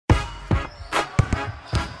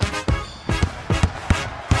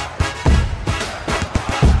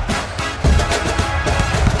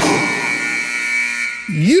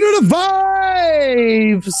the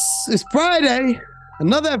vibes. It's Friday.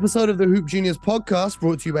 Another episode of the Hoop Genius podcast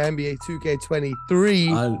brought to you by NBA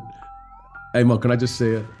 2K23. Hey, Mo, can I just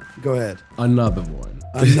say it? Go ahead. Another one.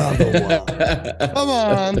 Come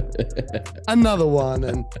on. Another one.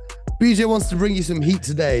 And BJ wants to bring you some heat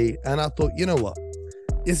today. And I thought, you know what?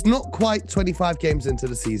 It's not quite 25 games into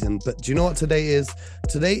the season, but do you know what today is?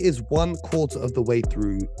 Today is 1/4 of the way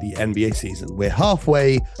through the NBA season. We're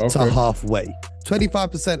halfway to halfway.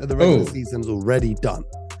 25% of the regular season is already done.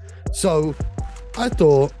 So I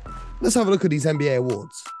thought, let's have a look at these NBA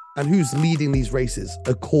awards and who's leading these races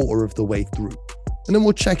a quarter of the way through. And then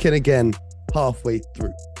we'll check in again halfway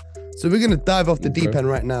through. So we're going to dive off the deep end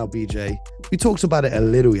right now, BJ. We talked about it a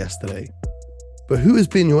little yesterday, but who has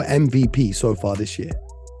been your MVP so far this year?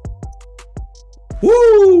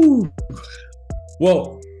 Woo!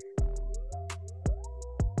 Well,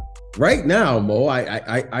 right now, Mo,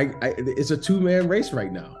 it's a two-man race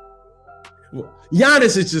right now. Well,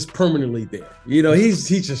 Giannis is just permanently there. You know, he's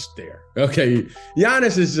just there. Okay,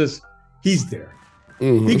 Giannis is just he's there.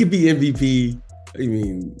 Mm-hmm. He could be MVP. I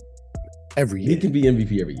mean, every year. He can be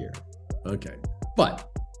MVP every year. Okay, but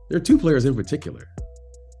there are two players in particular.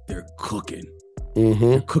 They're cooking. Mm-hmm.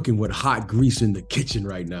 They're cooking with hot grease in the kitchen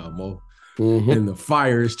right now, Mo. Mm-hmm. And the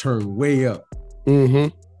fire is turned way up.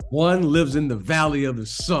 Mm-hmm. One lives in the Valley of the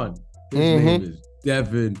Sun. His name is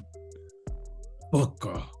Devin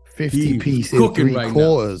Booker. 50 piece in 3 right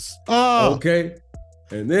quarters. Oh. Okay.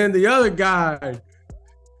 And then the other guy,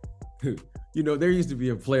 you know, there used to be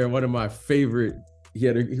a player, one of my favorite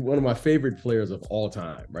players of all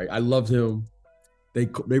time, right? I loved him. They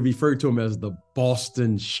referred to him as the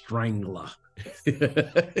Boston Strangler. Okay.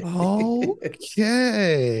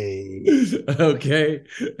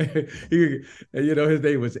 You know, his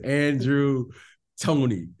name was Andrew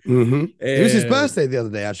Toney. Mm-hmm. It was his birthday the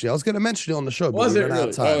other day, actually. I was going to mention it on the show, but was we it ran really? out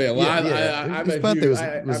of time. Oh, yeah. Well, his birthday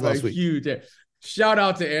was last week. Huge, shout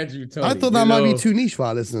out to Andrew Toney. I thought that might be too niche for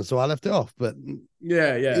our listeners, so I left it off. But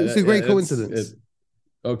yeah. It's a great coincidence.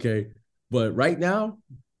 Okay. But right now,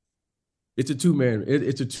 it's a two-man.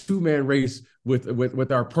 It's a two-man race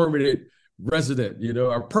with our permanent resident,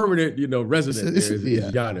 our permanent, resident is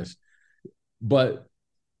Giannis. But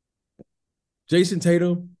Jason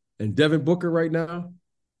Tatum and Devin Booker right now,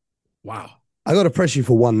 wow. I got to press you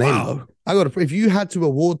for one name, though. If you had to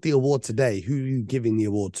award the award today, who are you giving the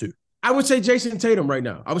award to? I would say Jason Tatum right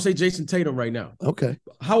now. Okay.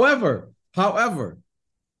 However,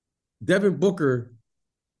 Devin Booker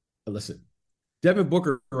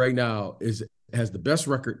right now has the best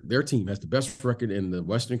record. Their team has the best record in the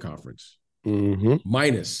Western Conference. Mm-hmm.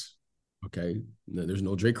 Minus, okay, there's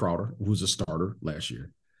no Jay Crowder, who was a starter last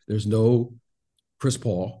year. There's no Chris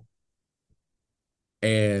Paul.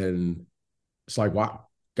 And it's like, wow,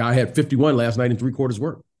 guy had 51 last night in 3 quarters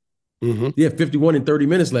work. Mm-hmm. He had 51 in 30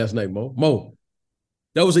 minutes last night, Mo.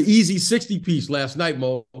 That was an easy 60 piece last night,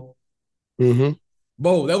 Mo. Mm-hmm.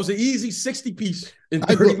 Mo, that was an easy 60 piece in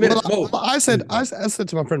 30 minutes, Mo. I said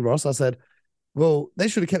to my friend Ross, I said, well, they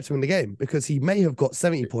should have kept him in the game because he may have got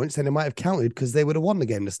 70 points and it might have counted because they would have won the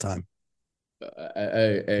game this time.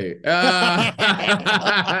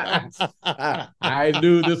 I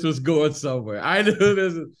knew this was going somewhere.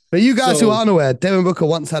 But you guys who aren't aware, Devin Booker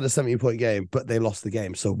once had a 70-point game, but they lost the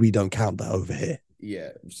game, so we don't count that over here.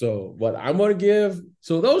 Yeah. So what I'm going to give,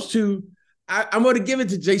 those two, I'm going to give it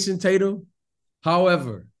to Jason Tatum.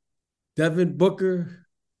 However, Devin Booker,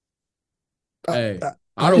 I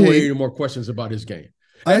don't want any more questions about his game.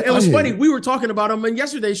 It was funny. We were talking about him in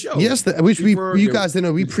yesterday's show. Yes, which you guys didn't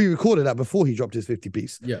know. We pre-recorded that before he dropped his 50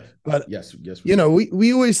 piece. Yeah, but yes.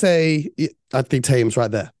 We always say, I think Tatum's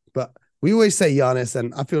right there, but we always say Giannis,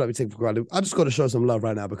 and I feel like we take for granted. I just got to show some love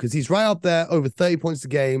right now because he's right up there, over 30 points a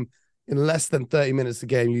game in less than 30 minutes a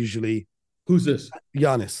game usually. Who's this?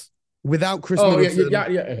 Giannis. Without Chris Middleton.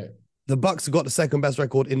 Yeah. The Bucks have got the second best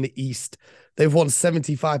record in the East. They've won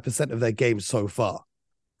 75% of their games so far,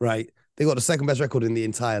 right? They got the second best record in the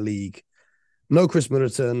entire league. No Chris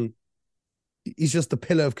Middleton. He's just the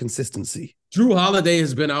pillar of consistency. Drew Holiday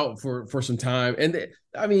has been out for some time. And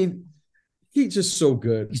he's just so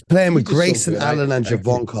good. He's playing with Grayson Allen and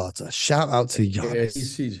Javon Carter. Shout out to Giannis.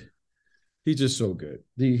 Yeah, he's just so good.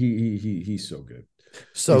 He's so good.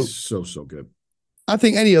 He's so good. I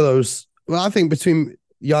think any of those, I think between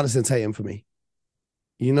Giannis and Tatum for me,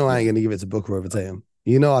 I ain't going to give it to Booker over Tatum.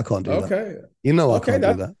 I can't do that. Okay. I can't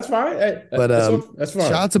do that. That's fine. But that's fine.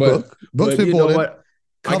 Shout out to Book. Book's been balling.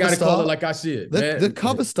 I got to call it like I see it. The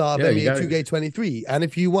cover star of NBA 2K23. And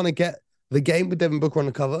if you want to get the game with Devin Booker on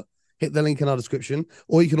the cover, hit the link in our description.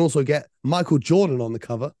 Or you can also get Michael Jordan on the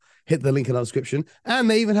cover. Hit the link in our description. And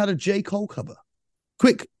they even had a J. Cole cover.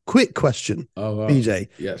 Quick quick question, BJ.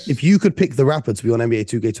 Yes. If you could pick the rapper to be on NBA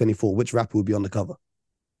 2K24, which rapper would be on the cover?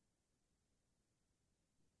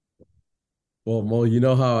 Well, Mo, you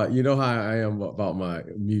know how I am about my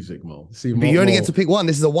music, Mo. See, but you only get to pick one.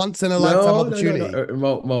 This is a once in a lifetime opportunity.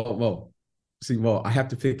 No. Mo. See, Mo, I have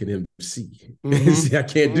to pick an MC. Mm-hmm. See, I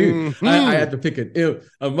can't do. Mm-hmm. I have to pick a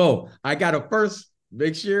Mo. I gotta first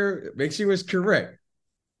make sure it's correct.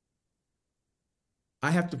 I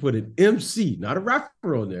have to put an MC, not a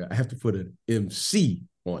rapper, on there. I have to put an MC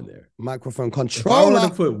on there. Microphone controller. If I were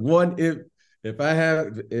to put one, if I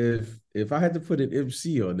had to put an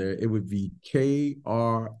MC on there, it would be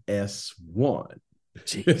KRS-One.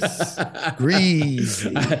 Jeez.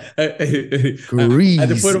 Greasy. Greasy. I had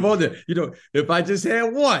to put him on there. If I just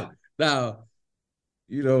had one. Now,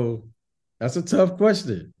 that's a tough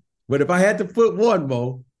question. But if I had to put one,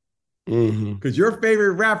 Mo, because your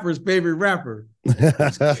favorite rapper's favorite rapper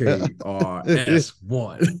is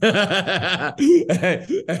KRS-One.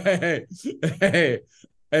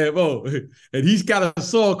 Hey, Mo, and he's got a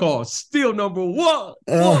song called "Still Number One."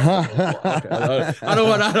 I don't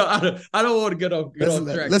want to get off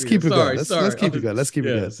track. Let's keep it going. Let's keep it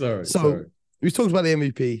going. Sorry. We talked about the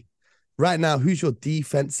MVP. Right now, who's your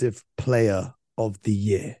defensive player of the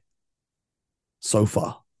year so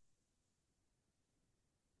far?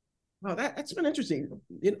 Wow, that's been interesting.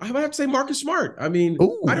 I have to say Marcus Smart. I mean,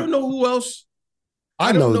 I don't know who else.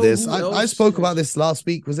 I know this. I spoke about this last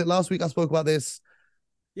week. Was it last week I spoke about this?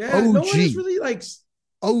 Yeah, OG. No one is really like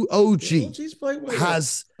OG's played well.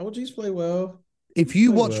 OG's play well. If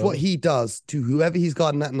you watch what he does to whoever he's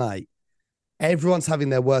guarding that night, everyone's having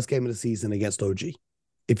their worst game of the season against OG.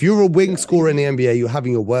 If you're a wing scorer in the NBA, you're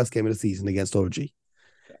having your worst game of the season against OG.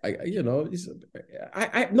 No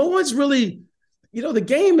one's really, the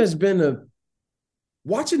game has been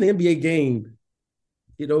watching the NBA game.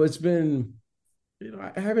 It's been,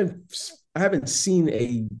 I haven't seen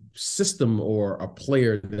a system or a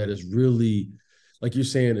player that is really, like you're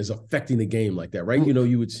saying, is affecting the game like that, right?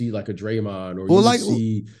 You would see like a Draymond, or you would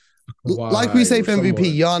see like we say for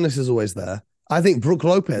MVP, Giannis is always there. I think Brook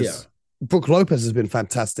Lopez. Yeah. Brook Lopez has been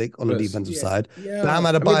fantastic on the defensive side. Yeah. Bam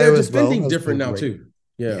Adebayo as well. They're defending different now too.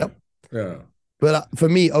 Yeah. Yep. Yeah. But for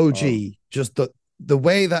me, OG, just the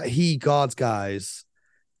way that he guards guys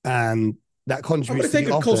and that contributes to the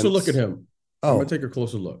offense. I'm going to take a closer look at him. I'm going to take a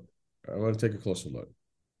closer look. I want to take a closer look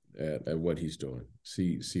at what he's doing.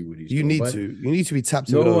 See what he's doing. You need to be tapped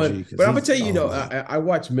into OG. But I'm going to tell you, I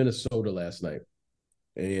watched Minnesota last night,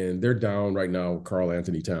 and they're down right now, Karl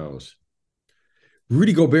Anthony Towns.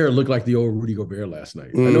 Rudy Gobert looked like the old Rudy Gobert last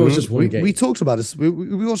night. I know it's just one game. We talked about this. We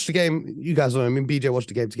watched the game. You guys know, BJ watched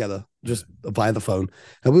the game together just via the phone.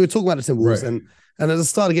 And we were talking about the Timberwolves. Right. And at the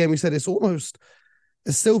start of the game, we said it's almost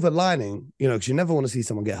a silver lining, because you never want to see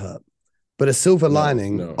someone get hurt. But a silver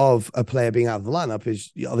lining of a player being out of the lineup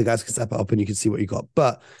is the other guys can step up and you can see what you got.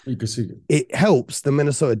 But you can see it helps the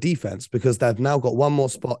Minnesota defense because they've now got one more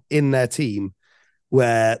spot in their team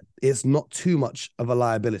where it's not too much of a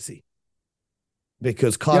liability.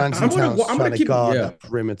 Because Karl Anthony Towns trying to guard that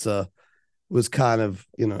perimeter was kind of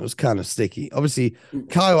sticky. Obviously,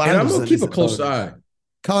 Kyle Anderson. I'm going to keep a close eye.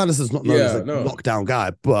 Kyle Anderson's not known as a knockdown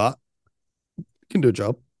guy, but can do a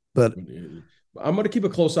job. But I'm going to keep a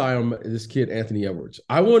close eye on this kid, Anthony Edwards.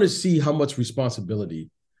 I want to see how much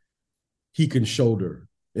responsibility he can shoulder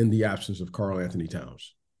in the absence of Karl Anthony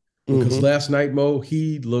Towns. Because last night, Mo,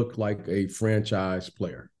 he looked like a franchise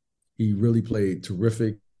player. He really played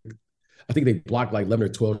terrific. I think they blocked like 11 or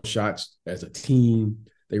 12 shots as a team.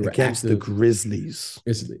 They were against the Grizzlies.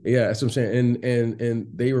 That's what I'm saying. And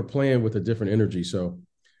they were playing with a different energy. So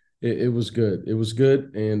it was good. It was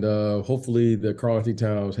good. And hopefully the Karl Anthony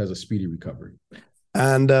Towns has a speedy recovery.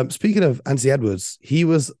 And speaking of Anthony Edwards, he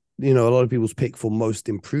was, a lot of people's pick for most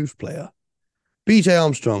improved player. BJ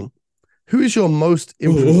Armstrong, who is your most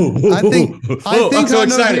improved? I think I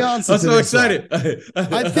know the answer to this one.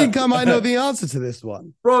 I think I might know the answer to this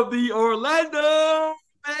one. From the Orlando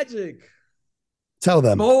Magic. Tell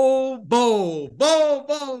them. Bo,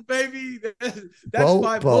 baby. That's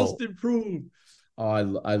my most improved. I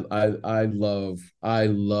love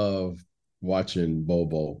watching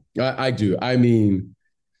Bo. I do. I mean,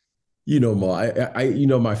 Mo, I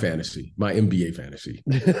my fantasy, my NBA fantasy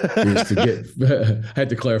is to get, I had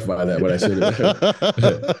to clarify that when I said it,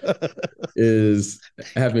 is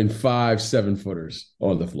having 5 7-footers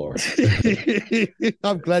on the floor.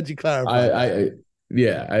 I'm glad you clarified.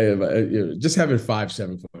 Just having 5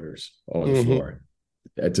 7-footers on the floor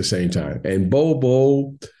at the same time. And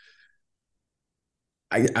Bo,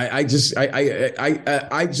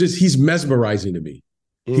 he's mesmerizing to me.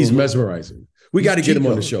 He's mesmerizing. We got to get him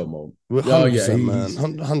on the Chico. show, Mo. 100%, man.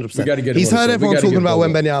 100%. We got to get him He's on the heard show. everyone talking about Bobo.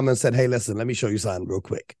 Wembanyama and said, hey, listen, let me show you something real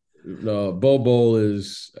quick. No, Bobo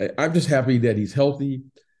is, I'm just happy that he's healthy.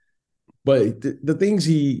 But the things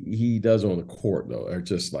he does on the court, though, are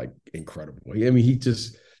just like incredible. I mean, he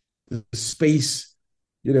just, the space,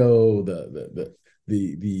 you know, the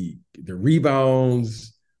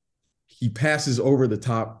rebounds, he passes over the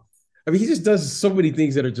top. I mean, he just does so many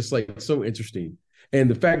things that are just like so interesting. And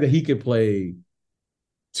the fact that he can play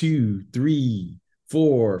 2, 3,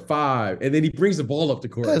 4, 5, and then he brings the ball up the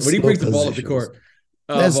court. When he brings the ball up the court,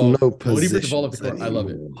 there's no positions. When he brings the ball up the court, I love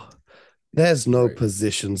it. There's no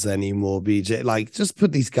positions anymore, BJ. Like, just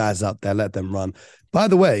put these guys up there, let them run. By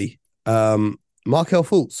the way, Markelle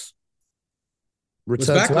Fultz was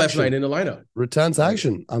back last night in the lineup. Return to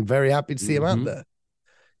action. I'm very happy to see him out there.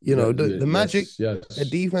 You know, the Magic, their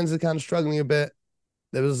defense is kind of struggling a bit.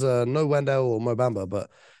 There was no Wendell or Mo Bamba, but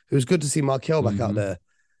it was good to see Markelle back out there.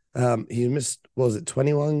 He missed, what was it,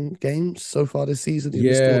 21 games so far this season? He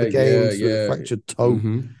missed all the games with a fractured toe.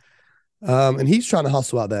 And he's trying to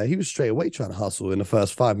hustle out there. He was straight away trying to hustle in the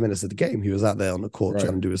first 5 minutes of the game. He was out there on the court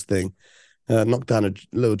trying to do his thing. Knocked down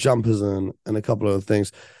little jumpers and a couple of other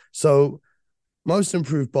things. So most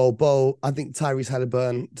improved Bo. I think Tyrese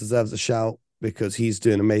Halliburton deserves a shout because he's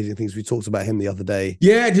doing amazing things. We talked about him the other day.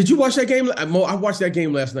 Yeah, did you watch that game? I watched that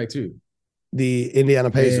game last night too. The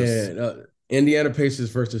Indiana Pacers. And, Indiana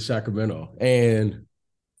Pacers versus Sacramento. And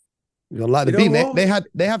you're gonna light the beam.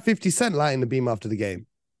 They had 50 Cent lighting the beam after the game.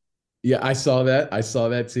 Yeah, I saw that. I saw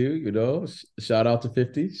that too. You know, shout out to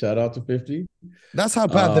 50. Shout out to 50. That's how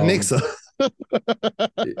bad the Knicks are.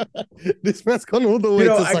 This man's gone all the way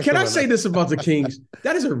to Sacramento. Can I say this about the Kings?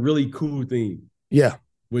 That is a really cool thing. Yeah.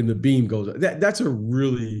 When the beam goes up. That's a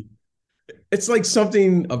really, it's like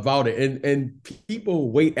something about it. And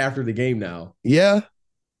people wait after the game now. Yeah.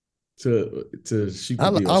 To shoot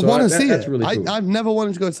the beam. I want to see it. Really cool. I've never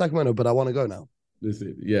wanted to go to Sacramento, but I want to go now.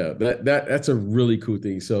 Yeah, that's a really cool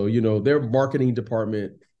thing. So, you know, their marketing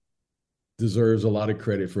department deserves a lot of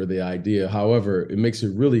credit for the idea. However, it makes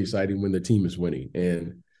it really exciting when the team is winning.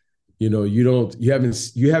 And, you know, you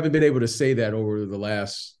haven't been able to say that over the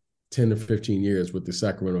last 10 to 15 years with the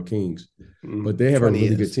Sacramento Kings, but they have a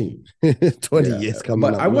really good team. 20 years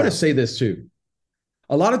coming up. But I want to say this too.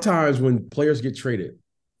 A lot of times when players get traded,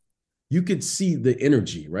 you could see the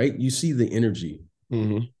energy, right? You see the energy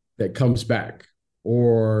that comes back.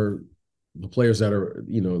 Or the players that are,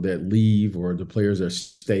 you know, that leave, or the players that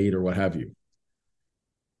stayed, or what have you.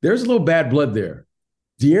 There's a little bad blood there.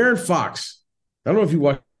 De'Aaron Fox, I don't know if you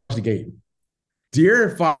watched the game.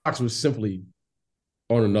 De'Aaron Fox was simply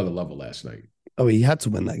on another level last night. Oh, he had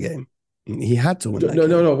to win that game. He had to win that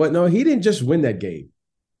game. No, he didn't just win that game.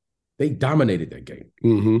 They dominated that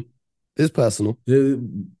game. It's personal. Yeah,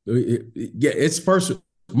 it's personal.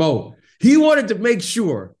 Mo, he wanted to make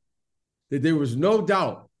sure that there was no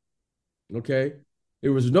doubt, okay?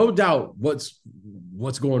 There was no doubt what's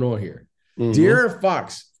going on here. De'Aaron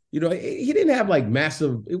Fox, you know, he didn't have like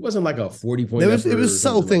massive, it wasn't like a 40-point effort. It was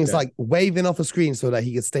subtle things like waving off a screen so that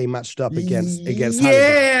he could stay matched up against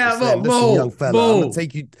yeah, Halliburton. Listen, young fella, I'm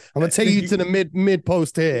gonna take you to the mid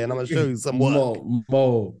post here, and I'm gonna show you some work.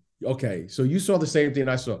 Mo. Okay, so you saw the same thing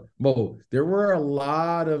I saw. Mo, there were a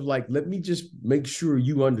lot of like, let me just make sure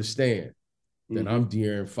you understand that I'm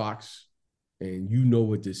De'Aaron Fox. And you know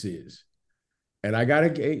what this is. And I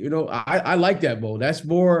gotta, you know, I like that, Mo. That's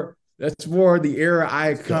more the era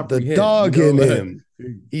I comprehend. The dog in him.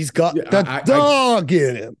 He's got the dog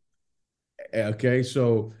in him. Okay,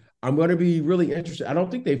 so I'm gonna be really interested. I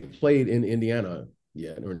don't think they've played in Indiana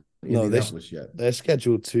yet, or Indianapolis yet. They're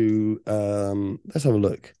scheduled to let's have a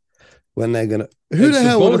look. When they're gonna who the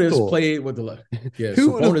hell would have thought? Played with the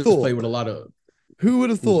who would have thought? Played with a lot of. Who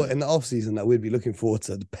would have thought in the offseason that we'd be looking forward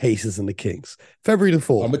to the Pacers and the Kings? February the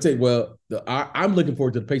 4th. I'm going to tell you, I'm looking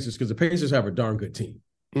forward to the Pacers because the Pacers have a darn good team.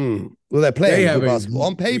 Well, they're playing good basketball.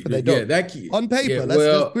 On paper, they don't. On paper,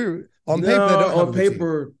 let's prove it. On paper, they don't have on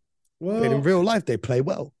paper, well, but in real life, they play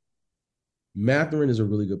well. Mathurin is a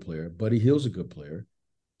really good player. Buddy Hield's a good player.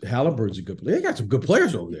 Halliburton's a good player. They got some good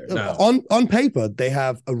players over there. Now, on paper, they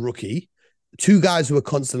have a rookie, 2 guys who are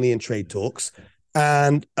constantly in trade talks,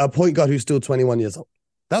 and a point guard who's still 21 years old.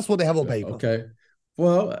 That's what they have on paper. Okay.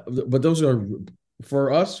 Well, but those are,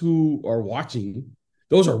 for us who are watching,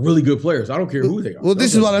 those are really good players. I don't care who they are. Well,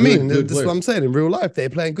 this is what I mean. This is what I'm saying. In real life, they're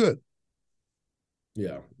playing good.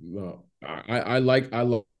 Yeah. No, I like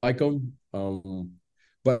them.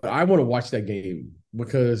 But I want to watch that game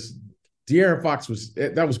because De'Aaron Fox was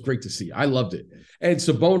great to see. I loved it. And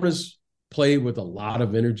Sabonis played with a lot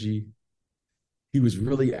of energy. He was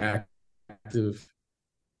really active.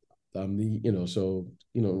 Give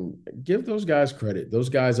those guys credit. Those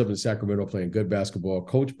guys up in Sacramento playing good basketball.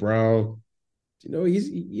 Coach Brown,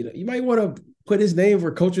 you might want to put his name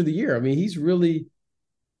for Coach of the Year. I mean, he's really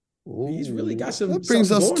got some. That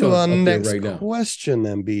brings us to our next question,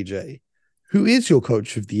 then, BJ. Who is your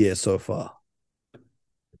Coach of the Year so far?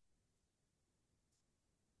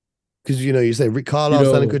 Because you say Rick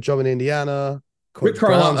Carlisle's done a good job in Indiana. Coach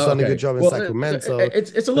Brown's done a good job in Sacramento.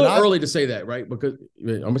 It's a little early to say that, right? Because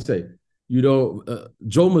I'm gonna say, Joe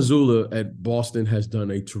Mazzulla at Boston has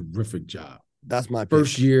done a terrific job. That's my pick.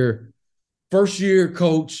 First year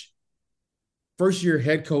coach, first year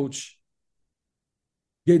head coach,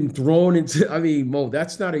 getting thrown into. I mean, Mo,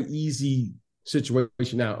 that's not an easy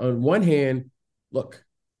situation. Now, on one hand, look,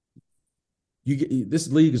 this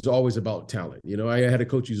league is always about talent. I had a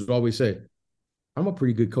coach who would always say, I'm a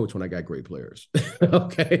pretty good coach when I got great players.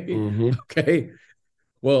 Okay. Mm-hmm. Okay.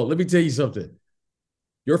 Well, let me tell you something.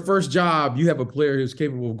 Your first job, you have a player who's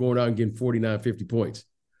capable of going out and getting 49, 50 points.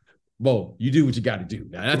 Bo, you do what you got to do.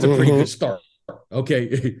 Now, that's a pretty good start.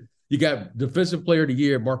 Okay. You got Defensive Player of the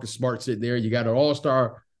Year, Marcus Smart sitting there. You got an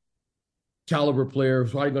all-star caliber player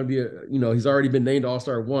who's probably going to be he's already been named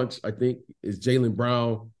all-star once, I think, is Jaylen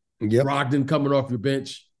Brown. Yep. Brogdon coming off your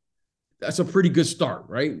bench. That's a pretty good start,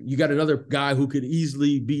 right? You got another guy who could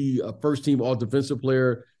easily be a first-team all-defensive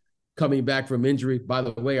player coming back from injury. By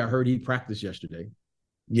the way, I heard he practiced yesterday.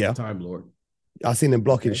 Yeah. Time Lord. I seen him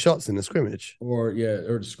blocking shots in the scrimmage. Or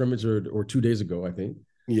the scrimmage or 2 days ago, I think.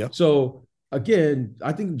 Yeah. So, again,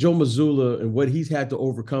 I think Joe Mazzulla and what he's had to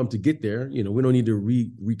overcome to get there, we don't need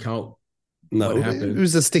to recount what happened. It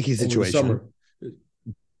was a sticky situation.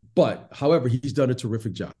 But, however, he's done a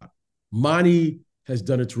terrific job. Monty has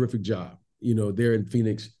done a terrific job, there in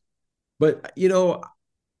Phoenix. But,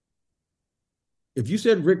 if you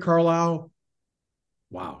said Rick Carlisle,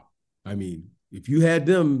 wow. I mean, if you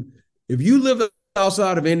lived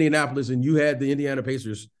outside of Indianapolis and you had the Indiana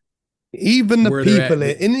Pacers, even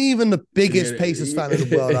the biggest Pacers fan in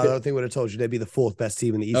the world, I don't think would have told you they'd be the fourth best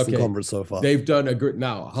team in the Eastern Conference so far. They've done a good.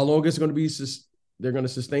 Now, how long is it going to be? They're going to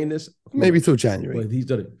sustain this? Maybe till January. But he's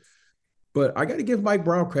done it. But I got to give Mike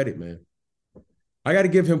Brown credit, man. I got to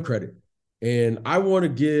give him credit. And I want to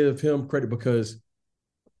give him credit because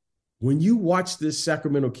when you watch this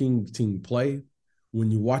Sacramento Kings team play, when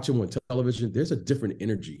you watch them on television, there's a different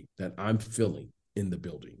energy that I'm feeling in the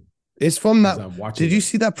building. It's from that. Did you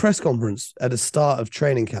see that press conference at the start of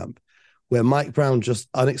training camp where Mike Brown just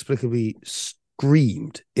inexplicably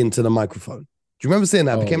screamed into the microphone? Do you remember seeing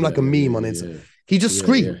that? It became like a meme on Instagram. Yeah. He just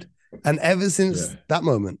screamed. And ever since that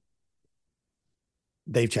moment,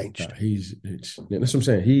 they've changed. That's what I'm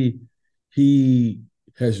saying. He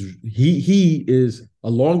is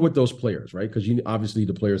along with those players, right? Because obviously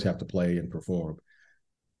the players have to play and perform.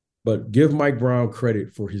 But give Mike Brown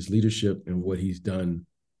credit for his leadership and what he's done.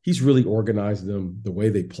 He's really organized them the way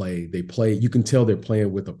they play. You can tell they're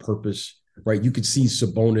playing with a purpose, right? You can see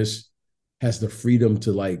Sabonis has the freedom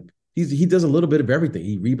to he does a little bit of everything.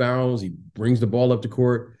 He rebounds, he brings the ball up the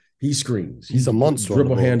court, he screens. He's a monster.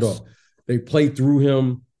 Dribble handoff. They play through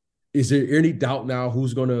him. Is there any doubt now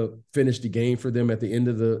who's going to finish the game for them at the end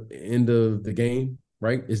of the game?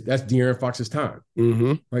 Right? That's De'Aaron Fox's time.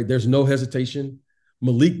 Mm-hmm. Right? There's no hesitation.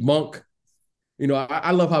 Malik Monk.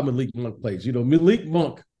 I love how Malik Monk plays. Malik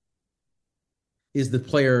Monk is the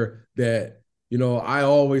player that I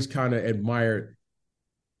always kind of admired.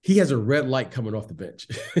 He has a red light coming off the bench.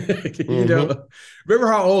 Remember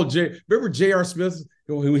how remember J.R. Smith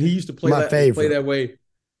when he used to play that way.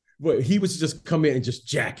 But he was just come in and just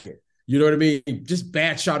jack it. You know what I mean? Just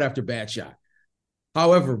bad shot after bad shot.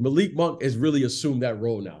 However, Malik Monk has really assumed that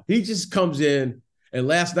role now. He just comes in, and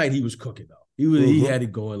last night he was cooking though. He had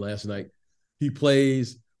it going last night. He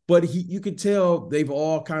plays, but you can tell they've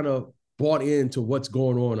all kind of bought into what's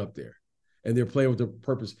going on up there, and they're playing with a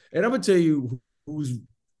purpose. And I'm gonna tell you who's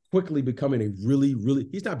quickly becoming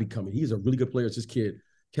he's a really good player. It's this kid,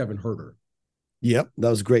 Kevin Huerter. Yep, that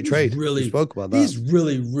was a great trade. We spoke about that. He's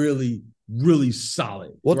really, really, really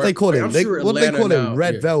solid. What they call him? They call him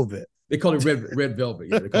Red Velvet. They call him Red Velvet.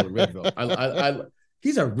 Yeah, they call him Red Velvet.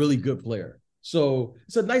 He's a really good player. So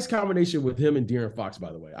it's a nice combination with him and De'Aaron Fox,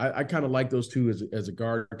 by the way. I kind of like those two as a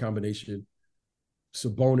guard combination.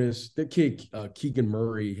 Sabonis, the kid Keegan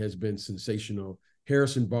Murray has been sensational.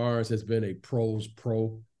 Harrison Barnes has been a pro's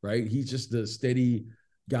pro, right? He's just the steady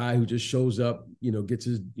guy who just shows up, gets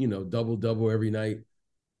his, double every night.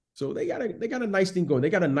 So they got a nice thing going.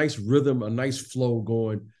 They got a nice rhythm, a nice flow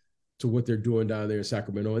going to what they're doing down there in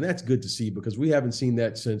Sacramento. And that's good to see because we haven't seen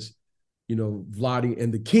that since, Vlade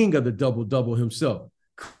and the king of the double-double himself,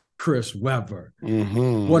 Chris Webber,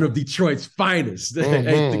 one of Detroit's finest,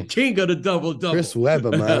 the king of the double-double. Chris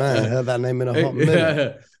Webber, man. I ain't heard that name in a hot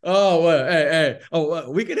minute. Oh, well, hey.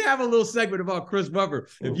 Oh, we can have a little segment about Chris Webber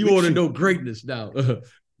if you want to know greatness now.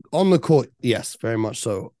 On the court, yes, very much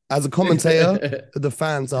so. As a commentator, the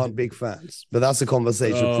fans aren't big fans, but that's a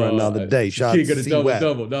conversation for another day. Shout out to C-Web.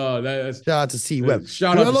 Shout out to C-Web.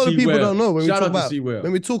 A lot of people don't know when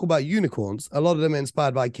we talk about unicorns, a lot of them are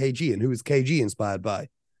inspired by KG. And who is KG inspired by?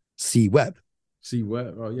 C-Web.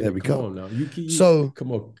 C-Web. Oh, yeah. There we go. On now.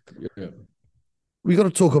 Come on. Yeah. We got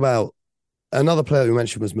to talk about another player we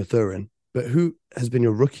mentioned was Mathurin, but who has been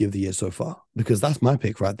your rookie of the year so far? Because that's my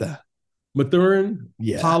pick right there. Mathurin,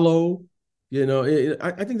 Paolo.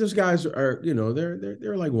 I think those guys are,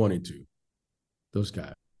 they're like 1 and 2. Those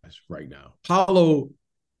guys right now. Paolo,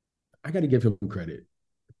 I got to give him credit.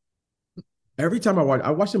 Every time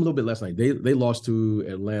I watched them a little bit last night. They lost to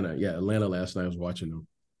Atlanta. Yeah, Atlanta last night. I was watching them.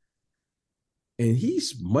 And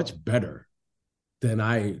he's much better than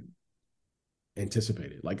I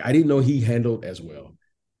anticipated. Like, I didn't know he handled as well.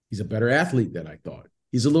 He's a better athlete than I thought.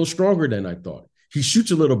 He's a little stronger than I thought. He shoots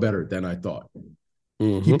a little better than I thought.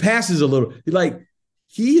 He passes a little.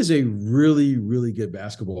 He is a really, really good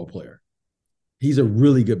basketball player. He's a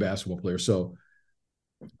really good basketball player. So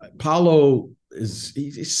Paolo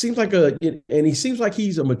he seems like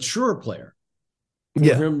he's a mature player.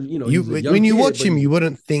 Yeah. Him, when you watch him, you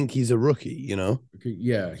wouldn't think he's a rookie,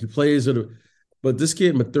 Yeah, he plays at but this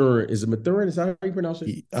kid, Mathurin, is it Mathurin? Is that how you pronounce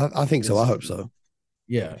it? I think so. I hope so.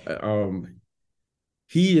 Yeah.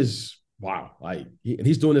 He is. Wow,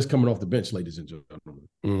 he's doing this coming off the bench, ladies and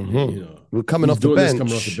gentlemen. We're coming off the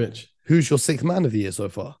bench. Who's your 6th man of the year so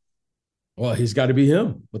far? Well, he's got to be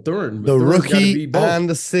him, Mathurin. The rookie and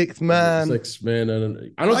the 6th man. 6th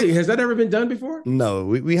man. I don't think has that ever been done before. No,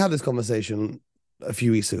 we had this conversation a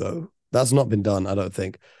few weeks ago. That's not been done, I don't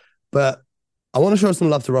think. But I want to show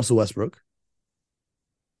some love to Russell Westbrook.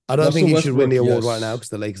 I don't think he should win the award right now because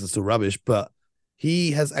the Lakers are still rubbish. But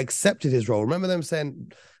he has accepted his role. Remember them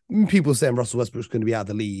saying. People saying Russell Westbrook's going to be out of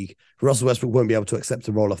the league. Russell Westbrook won't be able to accept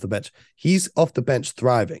a role off the bench. He's off the bench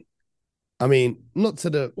thriving. I mean, not to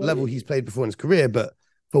the level he's played before in his career, but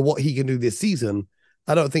for what he can do this season,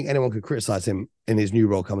 I don't think anyone could criticize him in his new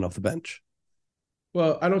role coming off the bench.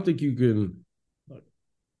 Well, I don't think you can.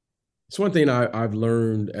 It's one thing I've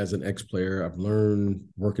learned as an ex-player. I've learned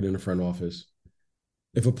working in the front office.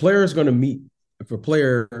 If a player is going to meet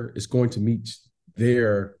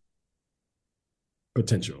their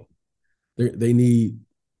potential, they need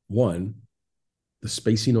the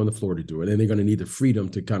spacing on the floor to do it, and they're going to need the freedom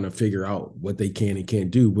to kind of figure out what they can and can't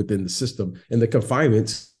do within the system and the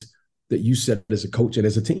confinements that you set as a coach and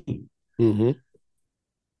as a team.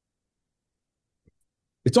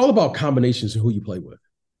 It's all about combinations and who you play with.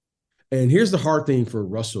 And here's the hard thing for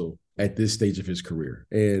Russell at this stage of his career,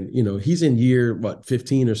 and he's in year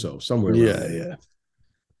 15 or so, somewhere. Yeah.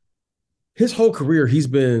 His whole career,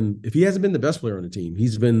 if he hasn't been the best player on the team,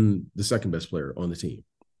 he's been the second best player on the team.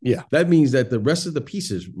 Yeah. That means that the rest of the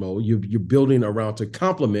pieces, Mo, you're building around to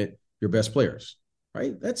complement your best players,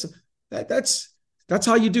 right? That's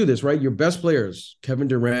how you do this, right? Your best players, Kevin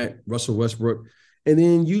Durant, Russell Westbrook, and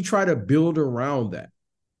then you try to build around that.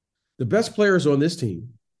 The best players on this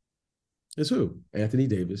team is who? Anthony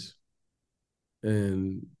Davis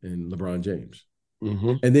and LeBron James.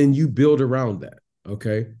 And then you build around that,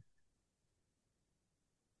 okay?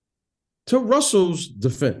 To Russell's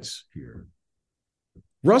defense here,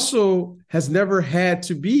 Russell has never had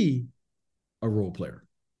to be a role player.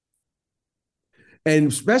 And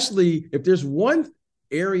especially if there's one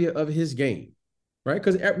area of his game, right?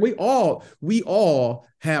 Because we all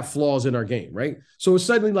have flaws in our game, right? So it's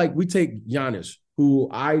suddenly like we take Giannis, who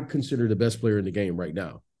I consider the best player in the game right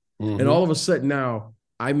now. And all of a sudden now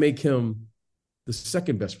I make him the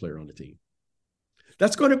second best player on the team.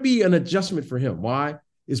 That's going to be an adjustment for him. Why?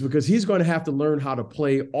 Is because he's going to have to learn how to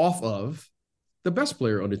play off of the best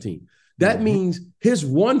player on the team. That means his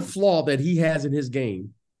one flaw that he has in his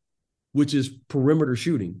game, which is perimeter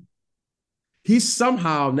shooting, he's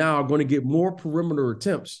somehow now going to get more perimeter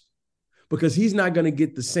attempts because he's not going to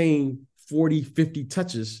get the same 40, 50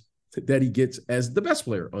 touches that he gets as the best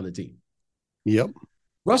player on the team. Yep.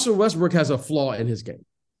 Russell Westbrook has a flaw in his game,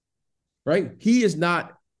 right? He is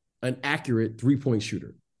not an accurate three-point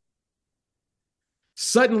shooter.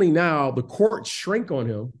 Suddenly now the court shrank on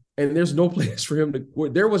him and there was no place for him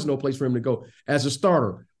to go as a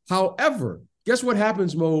starter. However, guess what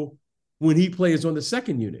happens, Mo, when he plays on the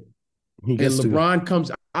second unit and LeBron comes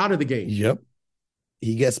out of the game? Yep.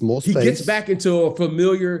 He gets more space. He gets back into a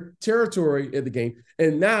familiar territory in the game.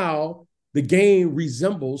 And now the game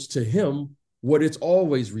resembles to him what it's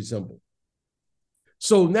always resembled.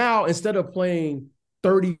 So now, instead of playing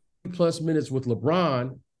 30 plus minutes with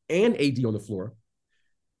LeBron and AD on the floor,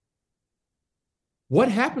 what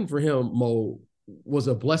happened for him, Mo, was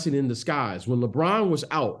a blessing in disguise. When LeBron was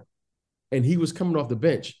out and he was coming off the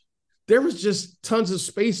bench, there was just tons of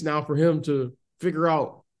space now for him to figure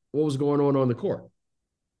out what was going on the court.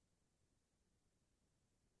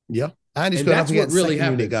 Yeah. And he's going to have to get really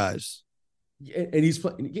second guys. And he's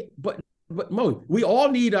playing, but Mo, we all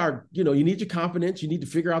need our, you need your confidence. You need to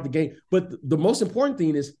figure out the game. But the most important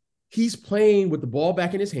thing is he's playing with the ball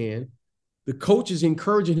back in his hand. The coach is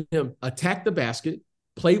encouraging him, attack the basket,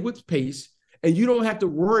 play with pace, and you don't have to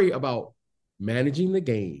worry about managing the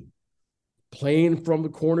game, playing from the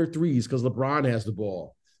corner threes because LeBron has the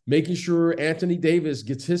ball, making sure Anthony Davis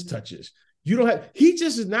gets his touches. He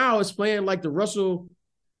just is playing like the Russell.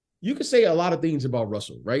 You can say a lot of things about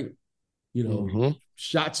Russell, right?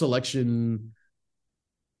 Shot selection.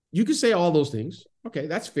 You can say all those things. Okay,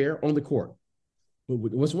 that's fair on the court. But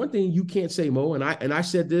what's one thing you can't say, Mo, and I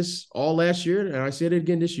said this all last year, and I said it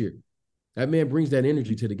again this year. That man brings that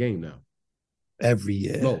energy to the game now. Every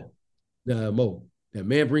year. Mo, that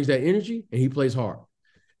man brings that energy, and he plays hard.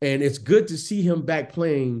 And it's good to see him back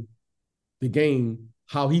playing the game,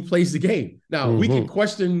 how he plays the game. Now, we can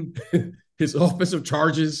question his offensive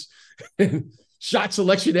charges and shot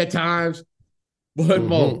selection at times. But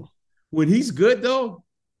Mo, when he's good, though,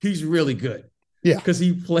 he's really good. Yeah. Because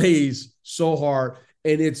he plays so hard.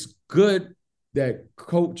 And it's good that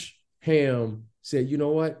Coach Ham said, you know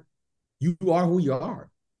what? You are who you are.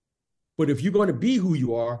 But if you're going to be who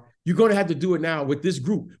you are, you're going to have to do it now with this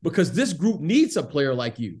group, because this group needs a player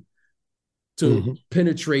like you to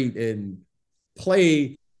penetrate and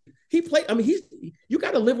play. You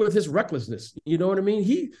got to live with his recklessness. You know what I mean?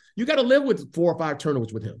 You got to live with 4 or 5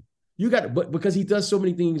 turnovers with him. But because he does so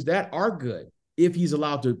many things that are good if he's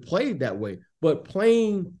allowed to play that way. But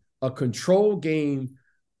playing a control game,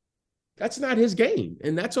 that's not his game.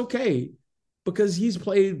 And that's okay, because he's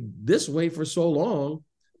played this way for so long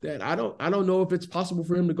that I don't know if it's possible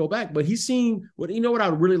for him to go back. But he's seen what I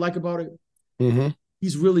really like about it?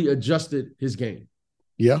 He's really adjusted his game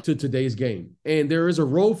to today's game. And there is a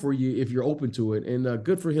role for you if you're open to it. And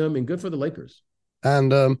good for him and good for the Lakers.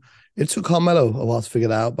 And it took Carmelo a while to figure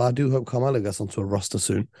that out, but I do hope Carmelo gets onto a roster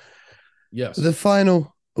soon. Yes. The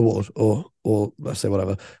final award, or let's say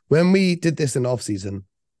whatever. When we did this in the offseason,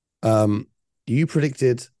 do you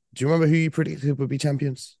remember who you predicted would be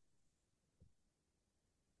champions?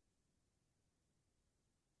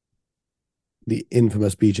 The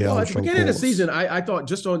infamous BJ Armstrong. At the beginning of the season, I thought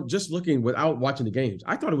just looking without watching the games,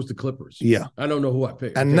 I thought it was the Clippers. Yeah. I don't know who I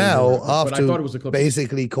picked. And now, after but I thought it was the Clippers.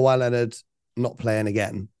 Basically Kawhi Leonard not playing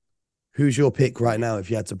again, who's your pick right now if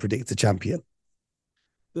you had to predict a champion?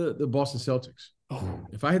 The Boston Celtics. Oh,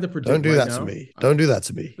 if I had to predict, don't do that to me. Don't do that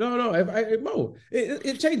to me. No. Mo,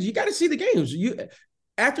 it changes. You got to see the games.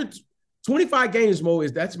 After 25 games, Mo,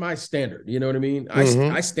 that's my standard. You know what I mean?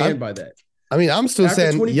 I stand by that. I mean, I'm still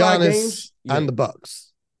saying Giannis and the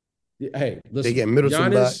Bucks. Hey, listen, they get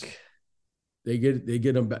Middleton Giannis, back. They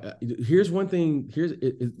get them back. Here's one thing.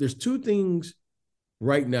 There's 2 things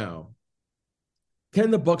right now.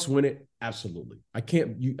 Can the Bucks win it? Absolutely. I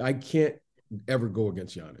can't ever go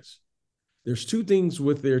against Giannis. There's 2 things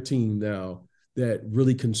with their team now that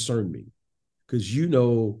really concern me, because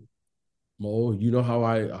Mo, you know how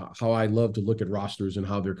I love to look at rosters and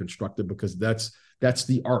how they're constructed, because that's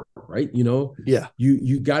the art, right? Yeah.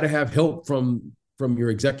 You got to have help from your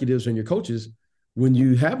executives and your coaches when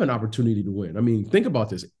you have an opportunity to win. I mean, think about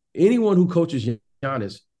this. Anyone who coaches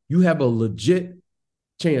Giannis, you have a legit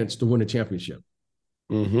chance to win a championship.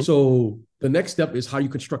 So the next step is how you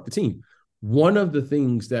construct the team. One of the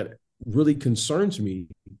things that really concerns me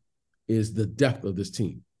is the depth of this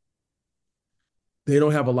team. They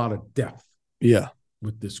don't have a lot of depth. Yeah.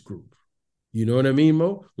 With this group. You know what I mean,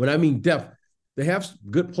 Mo? When I mean depth, they have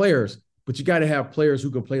good players, but you got to have players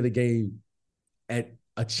who can play the game at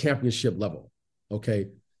a championship level. Okay.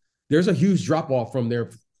 There's a huge drop-off from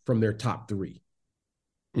their top 3.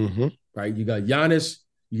 Right? You got Giannis,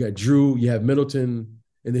 you got Drew, you have Middleton,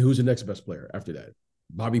 and then who's the next best player after that?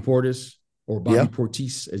 Bobby Portis, or Bobby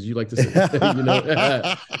Portis, as you like to say.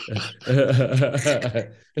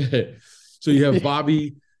 So you have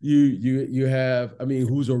Bobby. You have,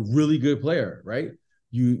 who's a really good player, right?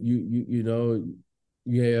 You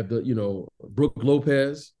have the Brook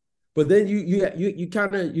Lopez, but then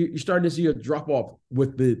you're starting to see a drop off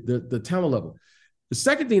with the talent level. The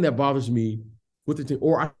second thing that bothers me with the team,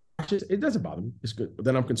 it doesn't bother me, it's good,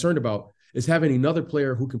 that I'm concerned about, is having another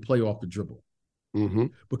player who can play off the dribble.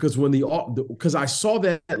 Because because I saw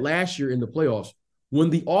that last year in the playoffs, when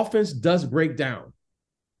the offense does break down,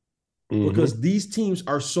 because these teams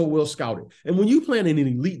are so well scouted. And when you play in an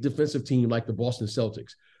elite defensive team like the Boston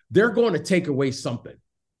Celtics, they're going to take away something.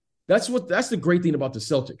 That's the great thing about the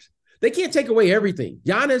Celtics. They can't take away everything.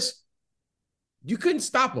 Giannis, you couldn't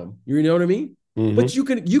stop him. You know what I mean? But you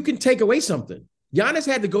can take away something. Giannis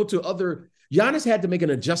had to make an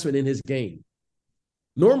adjustment in his game.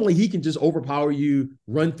 Normally, he can just overpower you,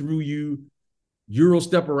 run through you, Euro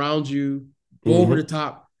step around you, go over the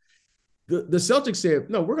top. The Celtics said,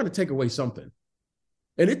 no, we're going to take away something.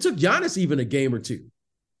 And it took Giannis even a game or two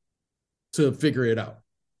to figure it out.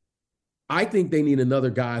 I think they need another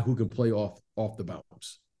guy who can play off the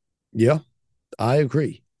bounce. Yeah, I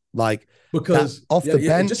agree. Like, because off the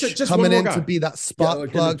bench, just coming in to be that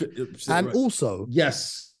spark plug. And also,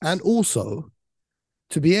 and also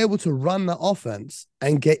to be able to run the offense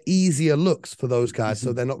and get easier looks for those guys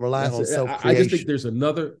so they're not reliant on self-creation. I just think there's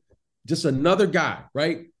another guy,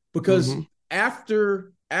 right? Because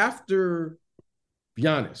after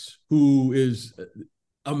Giannis, who is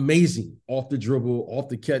amazing off the dribble, off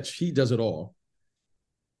the catch, he does it all.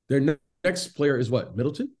 Their next player is what?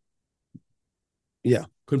 Middleton? Yeah.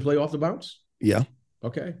 Couldn't play off the bounce? Yeah.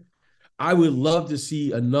 Okay. I would love to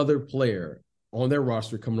see another player on their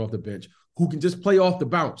roster coming off the bench who can just play off the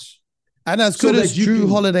bounce. And as good as Drew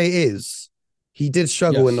Holiday is, he did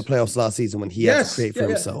struggle in the playoffs last season when he had to create for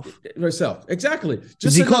himself. Exactly.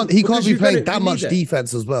 Just he can't be playing that much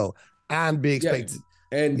defense as well and be expected.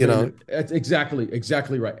 And that's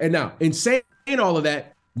exactly right. And now, in saying all of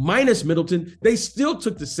that, minus Middleton, they still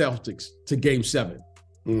took the Celtics to Game 7.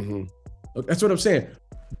 That's what I'm saying.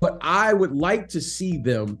 But I would like to see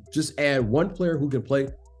them just add one player who can play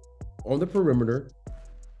on the perimeter,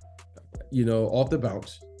 off the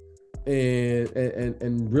bounce,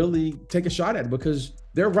 and really take a shot at it, because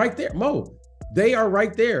they're right there. Mo, they are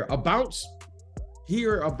right there. A bounce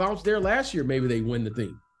here, a bounce there last year, maybe they win the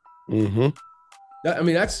thing.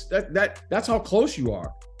 That's how close you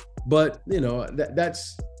are. But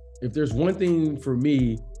that's if there's one thing for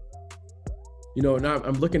me, now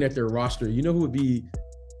I'm looking at their roster. You know who would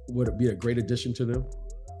be a great addition to them?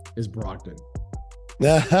 Is Brogdon.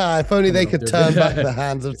 If only they could turn back the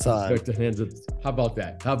hands of time. How about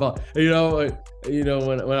that? How about when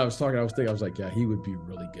I was talking, I was like, yeah, he would be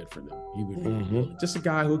really good for them. He would be really, just a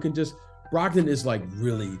guy who can just. Brogdon is like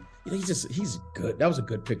really, he's good. That was a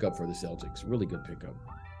good pickup for the Celtics. Really good pickup.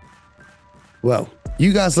 Well,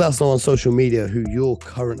 you guys let us know on social media who your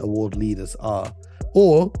current award leaders are.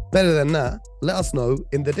 Or, better than that, let us know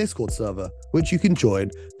in the Discord server, which you can join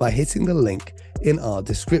by hitting the link in our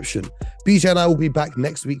description. BJ and I will be back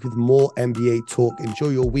next week with more NBA talk. Enjoy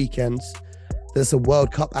your weekends. There's some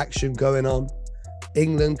World Cup action going on.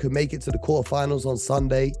 England could make it to the quarterfinals on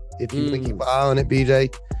Sunday, if you want to keep an eye on it,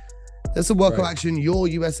 BJ. There's some World Cup action. Your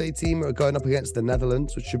USA team are going up against the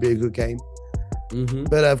Netherlands, which should be a good game.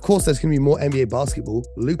 But of course, there's going to be more NBA basketball.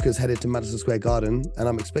 Luka's headed to Madison Square Garden, and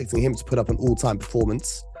I'm expecting him to put up an all-time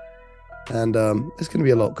performance. And there's going to be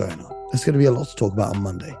a lot going on. There's going to be a lot to talk about on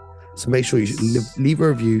Monday. So make sure you leave a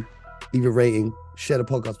review, leave a rating, share the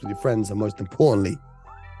podcast with your friends, and most importantly,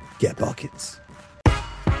 get buckets.